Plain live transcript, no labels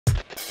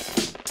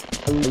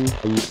Hey,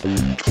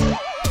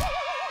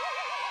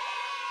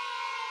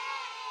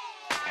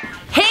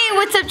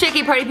 what's up,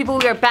 JK Party people?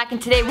 We are back, and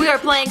today we are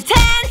playing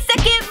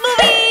 10-second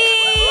movies!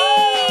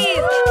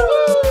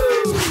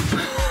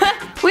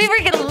 We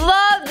freaking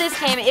love this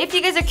game. If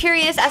you guys are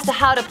curious as to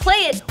how to play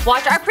it,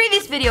 watch our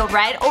previous video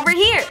right over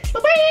here.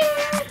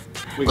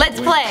 Let's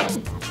play.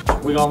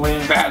 We're gonna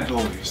win bad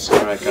boys.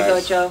 Alright, guys. Here you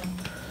go, Joe.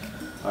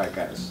 Alright,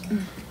 guys.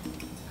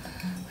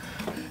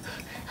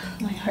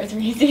 My heart's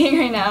racing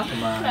right now.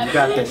 Come on, you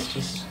got this.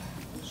 Just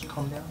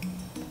calm down.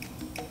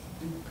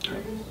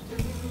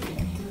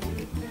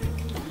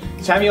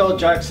 Samuel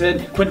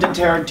Jackson, Quentin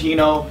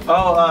Tarantino.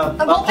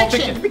 Pulp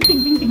Fiction.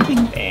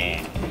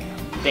 Bang.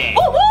 Bang.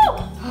 Woo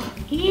woo!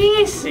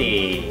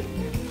 Easy.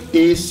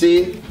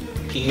 Easy.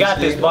 You got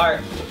this,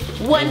 Bart.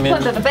 One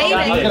put the baby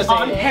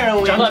on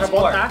heroin.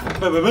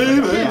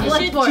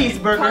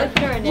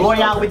 Cheeseburger.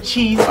 Royale with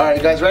cheese. Alright,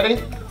 you guys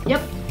ready?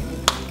 Yep.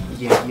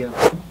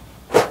 Yeah.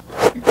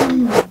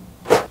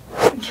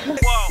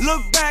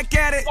 Look back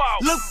at it.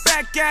 Look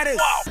back at it.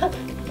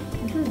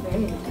 This is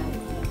very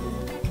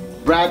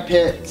intense. Brad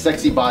Pitt,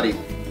 sexy body.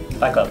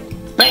 Back up.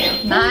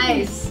 Bam!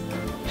 Nice.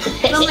 So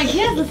I'm like, he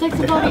has the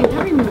sexy body in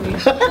every movie.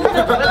 But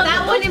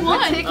that one in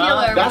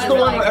particular. That's the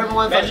one where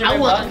everyone's like, I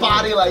want a Bunny.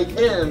 body like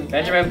him.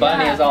 Benjamin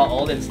Bunny is all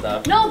old and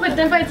stuff. No, but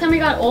then by the time we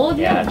got old,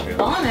 he had true. a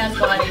bomb ass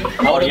body.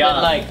 I would have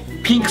been like,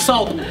 Pink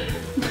soap.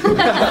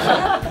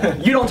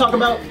 You don't talk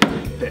about.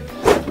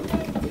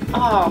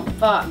 Oh,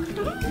 fuck.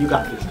 You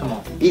got this. Come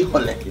on.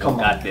 Híjole. Come on.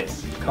 got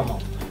this. Come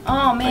on.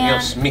 Oh, man.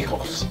 Adios,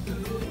 mijos.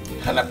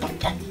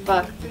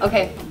 Fuck.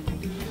 Okay.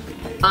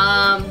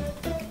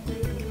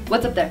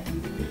 What's up there?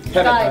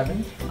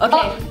 Sky.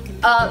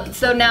 Okay.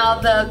 So now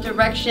the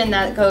direction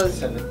that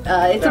goes.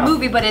 It's a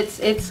movie, but it's.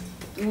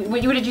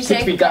 What did you say?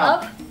 6 feet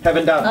down. Up?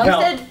 Heaven down.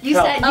 You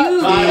Hell. said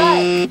you.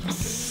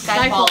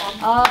 Skyfall.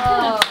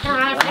 Oh. I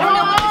don't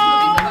know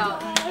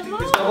what this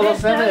movie's about.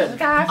 007.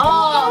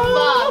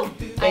 Oh,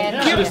 fuck. I don't You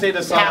should know. have said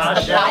the song. I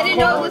didn't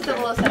know it was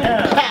 007.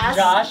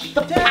 Josh,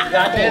 got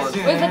this.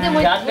 Wait, but then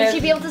Got would this. she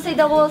be able to say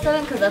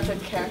 007? Because that's a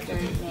character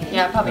name.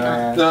 Yeah, probably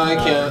not. No, I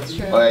can't.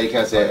 Oh, yeah, you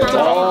can't say it. It's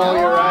Oh,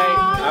 you're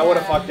right. I would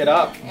have fucked it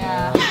up.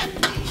 Yeah.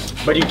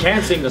 But you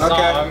can sing the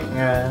song.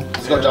 Yeah.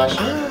 Let's go, Josh.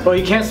 But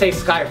you can't say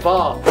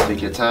Skyfall.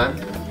 Take your time.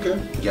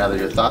 Gather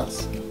your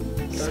thoughts.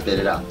 Spit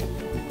it out.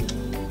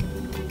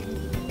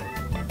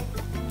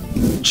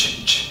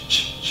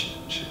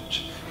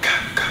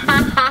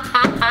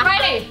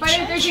 Friday the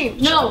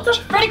 13th. No.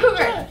 Freddy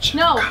Krueger.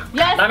 No.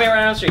 Yes. Nightmare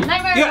on Elm Street.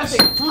 Nightmare on Elm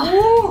Street.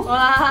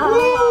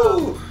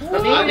 Wow.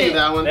 I knew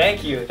that one.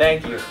 Thank you.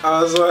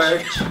 I was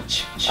like,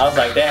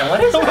 damn,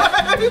 what is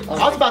that?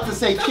 I was about to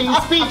say King's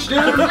Speech,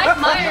 dude. Mike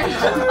Myers.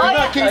 Oh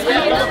yeah. King's Speech.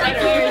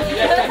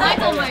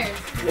 Michael Myers.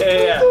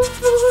 Yeah.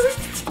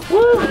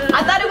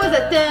 I thought it was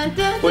a dun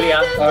dun.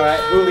 Julia.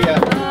 alright, Julia.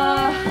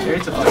 You're a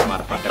fucking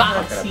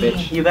motherfucker.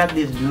 Bitch. You got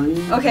this,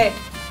 Julia. Okay.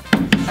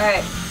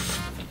 Alright.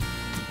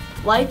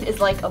 Life is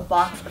like a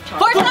box of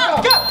chocolates.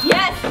 Go!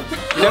 Yes!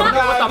 You never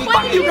know what the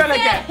fuck you gonna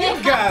get.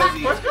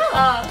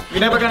 You're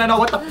never gonna know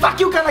what the fuck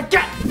you gonna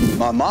get.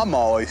 My mom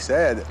always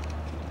said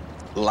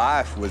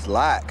life was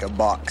like a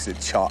box of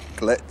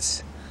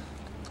chocolates.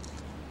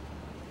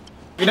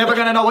 You're never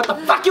gonna know what the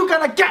fuck you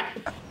gonna get.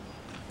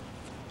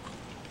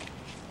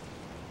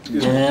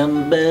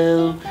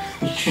 Jumbo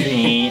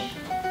Street.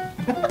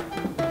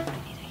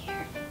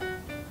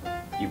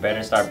 You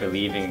better start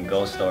believing in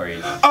ghost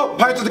stories. Oh,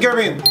 Pirates of the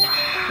Caribbean.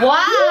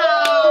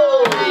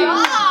 Wow!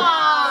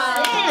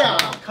 Damn!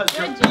 Cause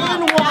you're in one.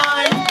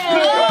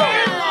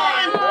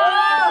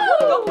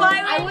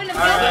 I wouldn't I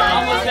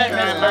have almost said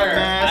Miss Turner.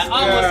 I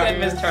almost said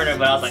Miss Turner,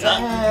 but I was like,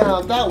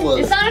 Damn, that was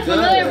It sounded good.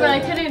 familiar, but I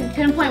couldn't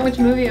pinpoint which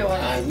movie it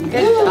was. Good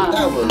job.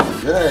 That was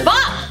good.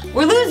 Fuck!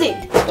 We're losing!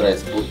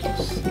 Tres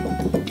puntos.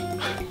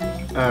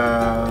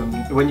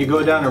 When you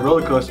go down a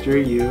roller coaster,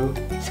 you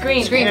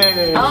Scream.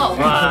 Yay. Oh.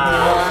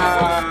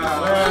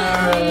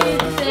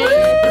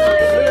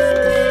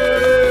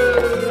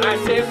 alright,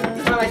 Tiff.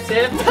 Alright,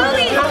 Tiff.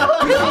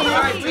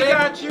 Alright, we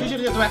got you. You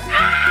should just went,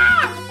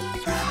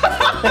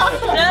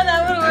 Yeah, that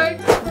would work.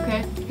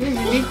 Okay. Here's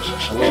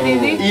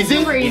easy. Easy?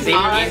 Super easy.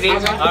 Alright.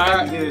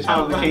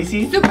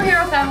 Casey.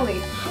 Superhero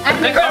family.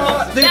 Incredible.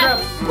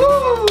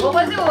 What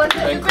was it?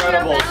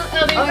 Incredible.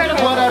 No, The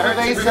Incredible. Whatever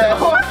they said.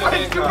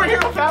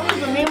 Superhero Family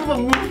is the name of a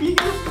movie.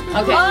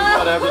 Okay.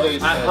 Whatever they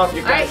said.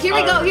 Alright, here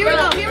we go.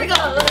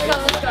 Let's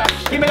go.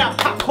 Give me that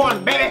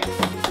popcorn, baby.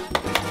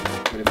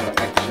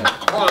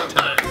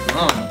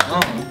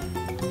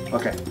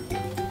 Okay.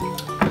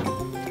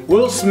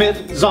 Will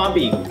Smith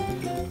zombie. Hero.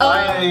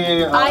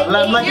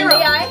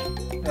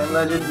 And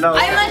Legend. No.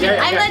 I'm Legend.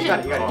 Yeah, I'm you Legend.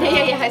 got it.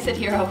 Yeah. I said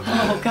hero.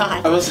 Oh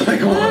God. I was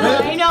like, what?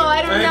 I know.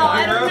 I don't know.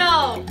 I don't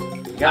know.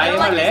 I don't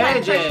like this high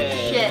pressure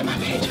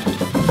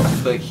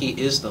shit. But he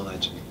is the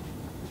legend.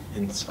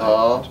 Inside.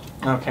 Oh,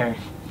 Okay.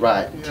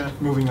 right. Yeah.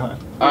 Moving on.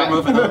 Alright,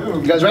 Moving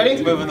on. you guys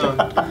ready? Moving on.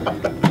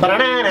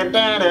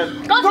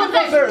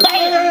 Ghostbusters.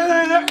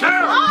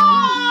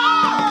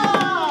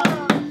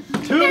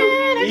 Too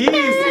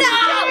easy.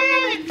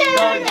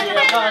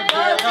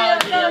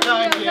 No.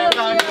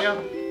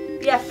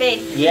 that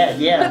face. Yeah,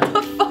 yeah. What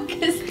the fuck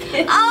is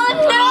this?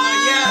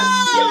 Oh,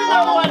 yes! You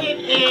know what it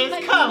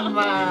is. Come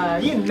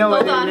on. You know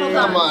what it is.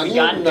 Come on, you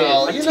got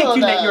know. this. You know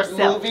Articulate that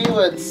yourself. movie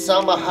with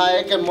Salma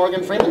Hayek and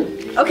Morgan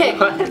Freeman? Okay,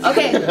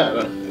 okay,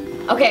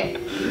 okay.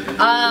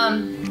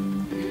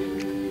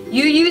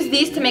 You use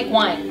these to make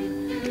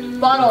wine.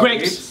 Bottle.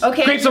 Grapes.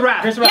 Okay. Grapes of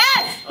wrath. Yes!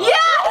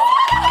 Yes!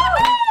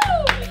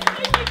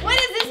 What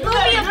is this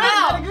movie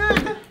about?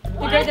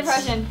 The Great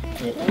Depression.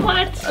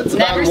 What? It's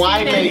Never about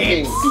seen it.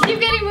 winemaking. You keep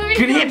getting movies.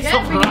 Good from hits Yes,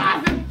 of we rock.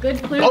 have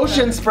good clues.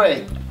 Ocean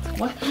spray.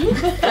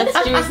 That's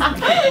juice.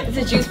 It's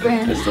a juice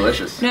brand. It's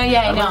delicious. No,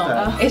 yeah, I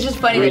know. It's just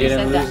funny We that you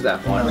didn't said lose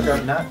that. that one.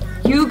 Okay, not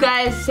You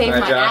guys saved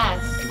Alright, my Josh.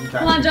 ass.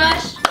 Come on,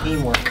 Josh.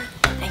 teamwork.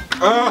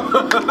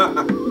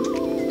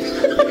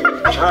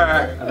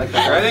 Alright.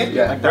 Ready?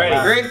 Yeah. Ready.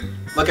 Green?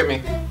 Look at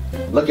me.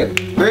 Look at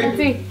Let's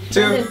 3, see.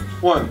 2,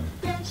 1.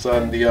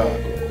 Santiago.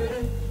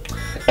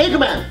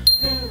 Anchorman.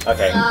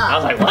 Okay. I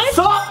was like, what?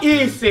 So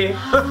easy.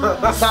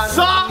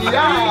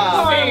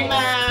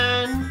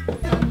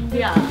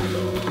 Yeah.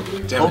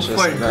 Damn, Hope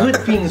for good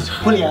things,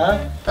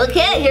 Julia.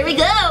 Okay, here we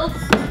go.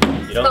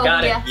 You don't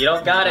got it. You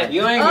don't got it.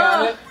 You ain't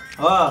got it.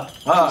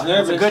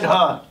 That's a good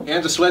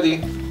Hands are sweaty.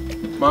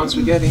 Mom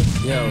spaghetti.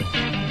 Yo.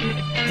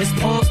 His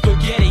palm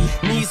spaghetti,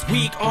 knees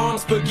weak,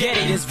 arms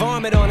spaghetti. There's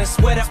vomit on his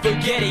sweater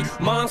spaghetti,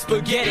 mom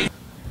spaghetti.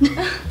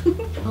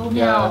 Oh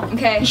no.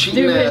 Okay.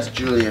 Cheating ass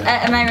Julia.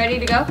 Am I ready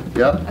to go?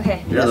 Yep.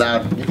 Okay. You're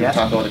allowed. You can Yes.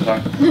 talk over the car.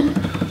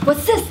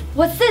 What's this?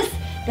 What's this?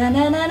 Da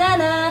na na na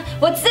na.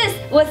 What's this?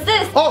 What's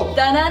this? Oh.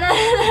 Da na na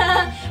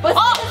na. What's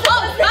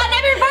this?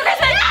 Nightmare Before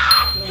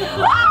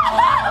Christmas.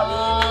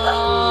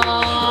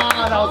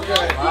 That was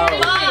good.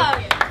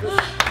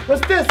 Fuck.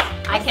 What's this?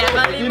 I can't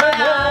believe my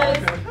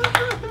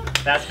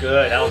eyes. That's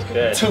good. That was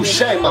good.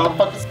 Touche,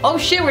 motherfuckers. Oh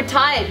shit, we're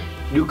tied.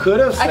 You could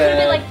have I could have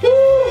been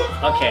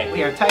said. like, Okay.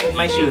 We are tight in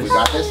my shoes. We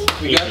got this.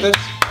 You got this?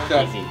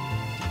 Okay. Easy.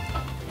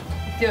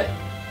 do it.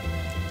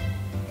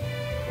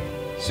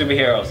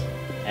 Superheroes.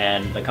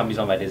 And the company's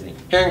owned by Disney.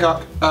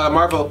 Hancock.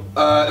 Marvel.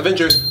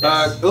 Avengers.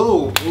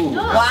 Ooh.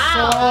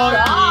 Wow.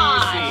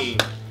 Josh. Easy.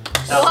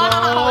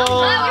 Wow.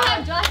 Glad we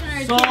have Josh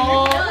in our team.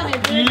 You're killing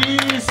it,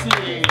 dude.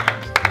 Easy.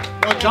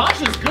 Well,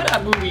 Josh is good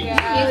at movies.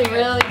 He's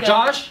really good.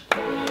 Josh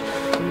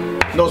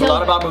knows a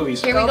lot about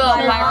movies. Here we go,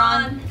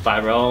 Byron.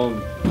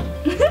 Byron.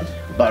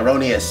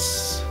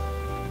 Byronius.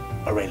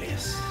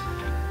 Aurelius.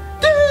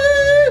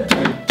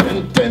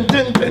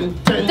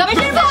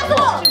 Mission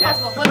Impossible.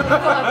 I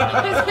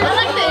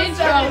like the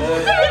intro.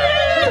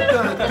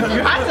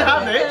 You have to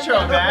have the intro,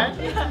 man.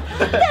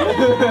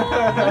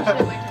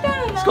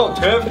 Let's go,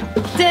 Tiff.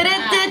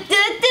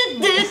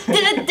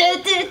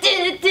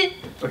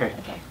 Okay.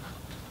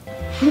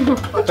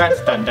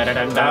 That's dun dun dun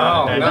dun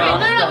dun. Okay,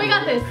 no, we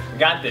got this.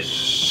 Got this.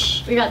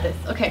 Shh. We got this.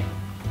 Okay.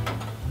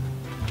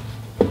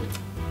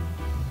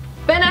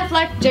 Ben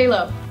Affleck,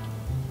 J-Lo.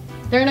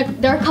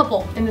 They're a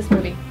couple in this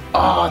movie.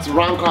 Oh, it's a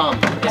rom-com.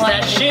 It's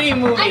that shitty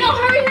movie. I know,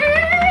 hurry,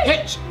 hurry, hurry!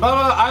 Hitch.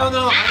 I don't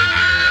know.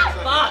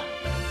 Fuck.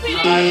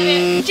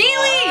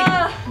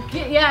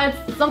 Geely. Yeah,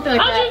 it's something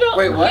like How'd that. you know?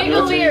 Wait, what?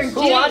 Giggly or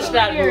Who watched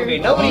that Giggly or- movie?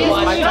 Nobody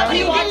watched You that.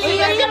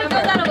 guys gotta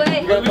throw that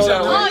away.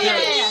 Oh,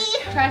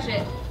 yeah. Trash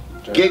it.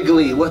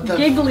 Giggly. What the?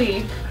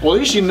 Giggly. Well, at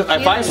least you know,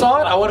 if I saw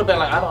it, I would have been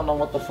like, I don't know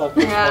what the fuck.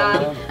 This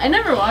Yeah. I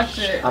never watched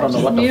it. I don't know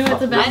what the knew fuck.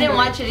 it's a bad I didn't movie.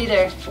 watch it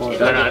either.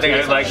 No, I think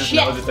I like just Shit.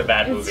 knows it's a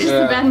bad It's movie. just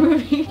a bad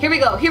movie. Here we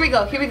go. Here we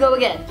go. Here we go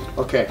again.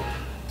 Okay.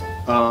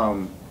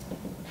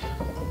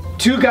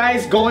 Two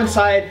guys go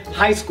inside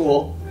high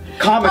school.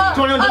 Comic.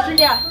 21 Jump Street?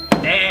 Yeah.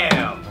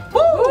 Damn.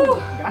 Woo!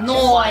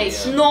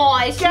 Nice,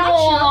 nice,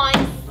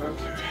 nice.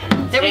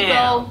 There we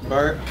go.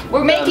 Bart.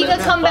 We're making a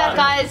comeback,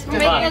 guys. We're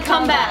making a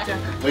comeback.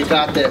 We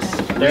got this.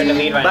 They're in the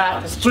lead right Back now.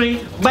 the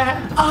street,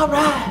 back. All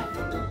right.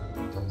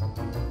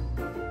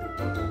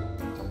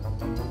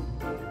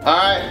 All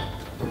right.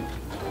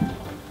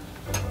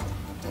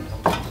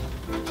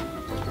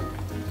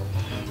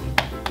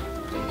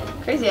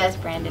 Crazy ass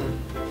Brandon.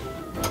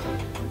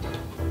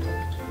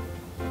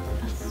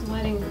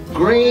 Sweating.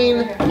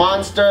 Green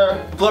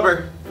monster.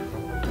 Flubber.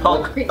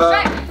 Hulk. Green.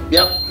 Shrek.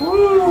 Yep.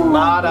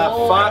 Lot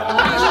of fun.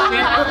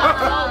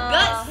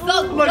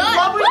 So good.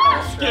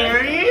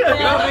 Scary. You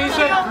know, when you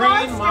said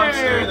green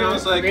monster, and I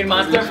was like, Green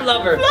Monster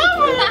Flubber.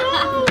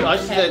 I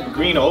just said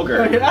green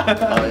ogre.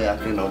 Oh yeah,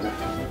 green ogre.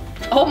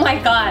 Oh my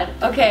god.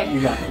 Okay.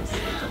 You got it.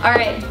 All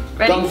right.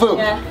 Ready? Kung Fu.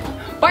 Yeah.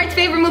 Bart's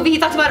favorite movie. He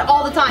talks about it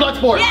all the time.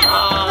 Bloodsport.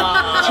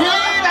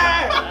 Yes.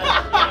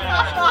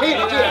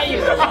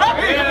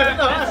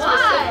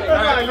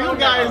 You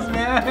guys,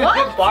 man.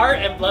 Bart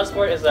and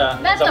Bloodsport is a,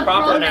 That's it's a a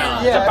proper pronoun.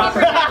 noun. Yeah. It's a proper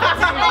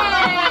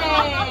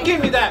Hey.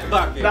 give me that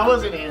bucket. That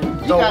wasn't in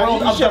the gotta-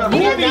 world you of the should've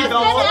movie, reenacted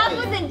though. That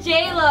was in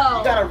J-Lo.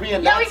 You gotta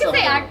reenact Yeah, we can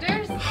something. say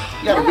actors.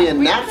 You gotta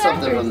reenact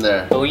something from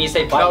there. But when you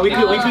say Bart, No, we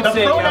could The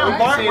say, pronoun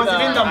Bart say wasn't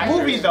the in the actors.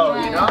 movie, though,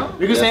 you know?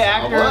 We could say Yes, I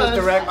actors, was. I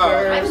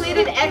directors. played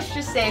it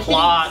extra safe. He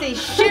Plot. didn't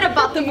say shit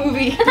about the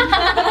movie.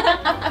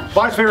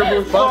 Bart's favorite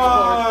movie,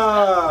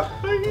 Bloodsport.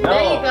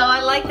 There you go.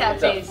 I like that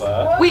What the face.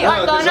 fuck? We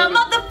are Oh, gonna there's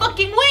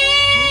motherfucking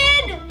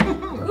win!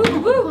 Woo,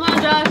 woo. Come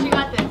on, Josh, you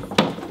got this.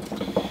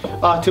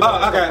 Oh, too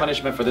bad. okay.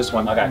 Punishment for this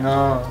one. Okay.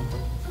 No.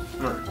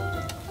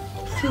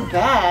 Too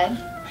bad.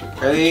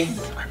 Ready?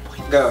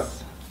 Go.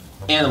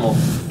 Animal.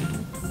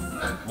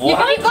 You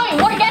keep going.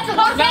 More guesses.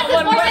 More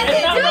guesses. More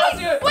guesses.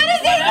 What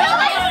is he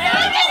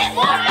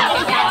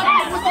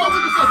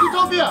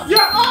Utopia.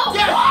 Yeah! Oh,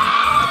 Yes.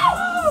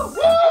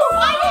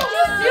 why did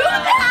you do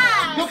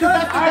that? No, because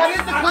that is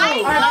the clue.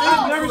 I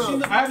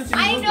know. I haven't seen I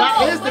the movie. know,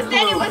 That is the but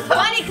then it clue. was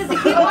funny because the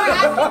people were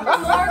asking for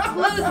more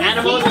clues.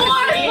 Animals.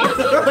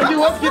 But you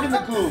was given the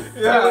clue.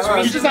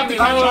 Yeah, You just have to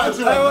count on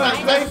to it.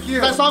 Thank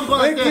you. I saw him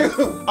going like Thank this.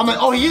 you. I'm like,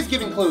 oh, he is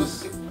giving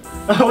clues.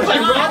 I'm like,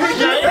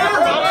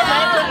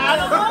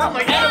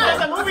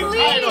 that's a moving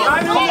title.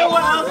 I don't know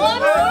what else One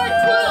more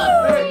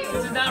clue.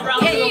 This is not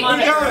round Yeah, two, you-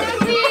 Monica.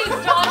 Please,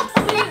 Josh.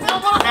 Please, no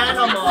more.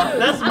 Animal.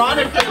 That's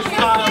Monica's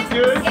style,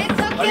 dude. It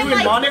took Are you him in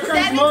like Monica's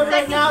 7 mode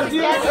right seconds now, to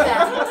dude? guess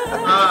that.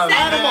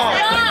 Animal.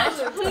 Josh,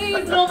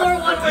 please, no more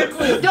one word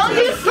clue. Don't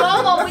do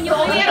slow-mo when you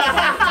only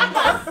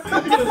have 10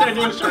 seconds. You're gonna start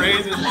doing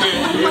charades and shit.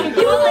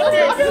 You look like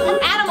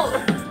this. Animals.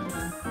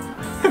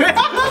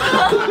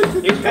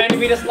 You're trying to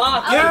be the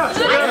sloth. Yeah.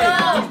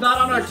 He's not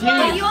on our But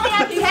team. you only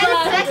have 10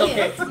 seconds.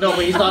 Okay. No,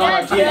 but he's not on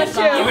our team. That's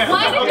true. Why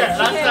did Okay, you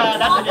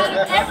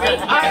that's every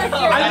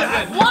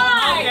character? Why?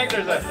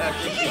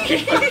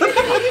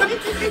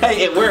 Hey,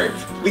 it worked.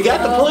 We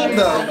got the point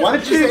though. Why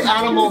did you say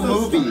animal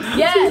movie?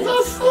 Yes.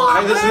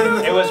 I just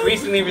didn't. It was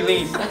recently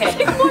released.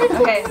 Okay.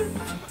 Okay.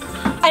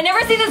 I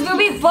never seen this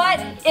movie, but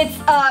it's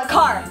a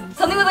car.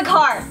 Something with a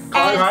car.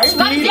 And Right?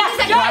 Speed?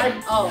 Yeah,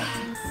 drive. Oh.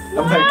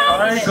 I'm like,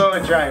 car, go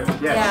and drive.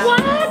 Yes. Yeah.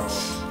 What?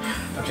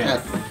 Okay.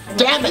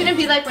 Damn it. Shouldn't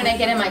be like when I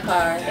get in my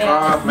car.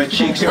 My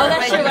cheeks Oh, hurt.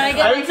 that's true. When I I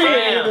get haven't seen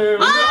it either.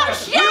 Oh,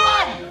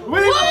 shit!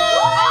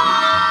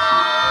 Wait.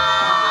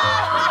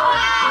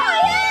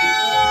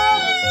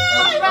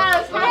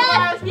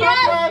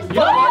 Yes! You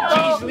know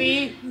what,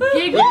 Beasley?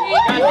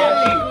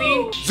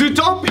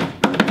 Zootopia.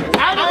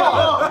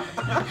 Animal.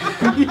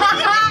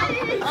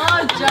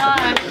 Oh,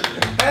 Josh.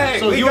 Hey,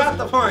 So we you- got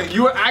the point.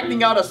 You were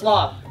acting out a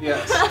sloth.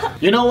 Yes.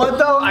 You know what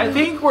though? I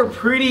think we're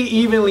pretty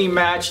evenly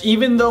matched.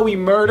 Even though we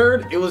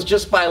murdered, it was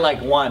just by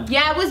like one.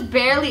 Yeah, it was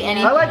barely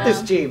anything. I like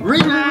this team.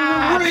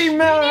 Rematch. Because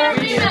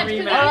if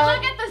you look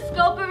at the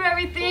scope of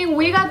everything,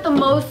 we got the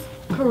most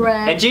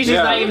correct. And Gigi's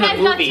Yeah. not You even a guys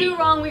got movie. 2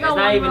 wrong. We got It's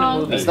not 1 even a wrong.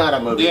 movie. It's not a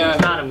movie. Yeah.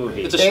 It's not a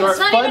movie. It's a It's short.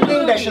 not even a funding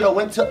that movie. should have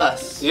went to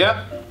us. Yep.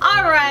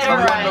 Alright,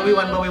 But we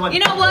won, but we won. You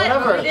know what?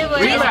 Whatever. They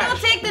Rematch.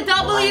 still take the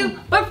W,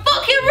 but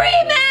fucking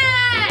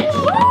rematch!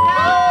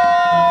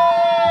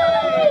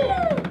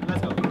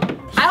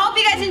 I hope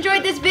you guys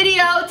enjoyed this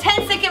video.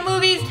 10-second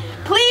movies.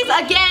 Please,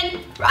 again,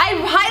 I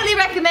highly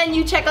recommend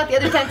you check out the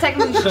other 10-second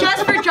movies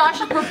just for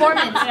Josh's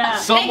performance.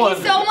 Thank you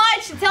so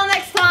much. Until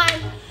next time.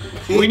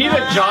 We need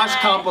a Josh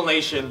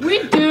compilation.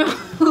 We do.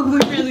 We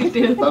really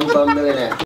do. Bum bum millionaire.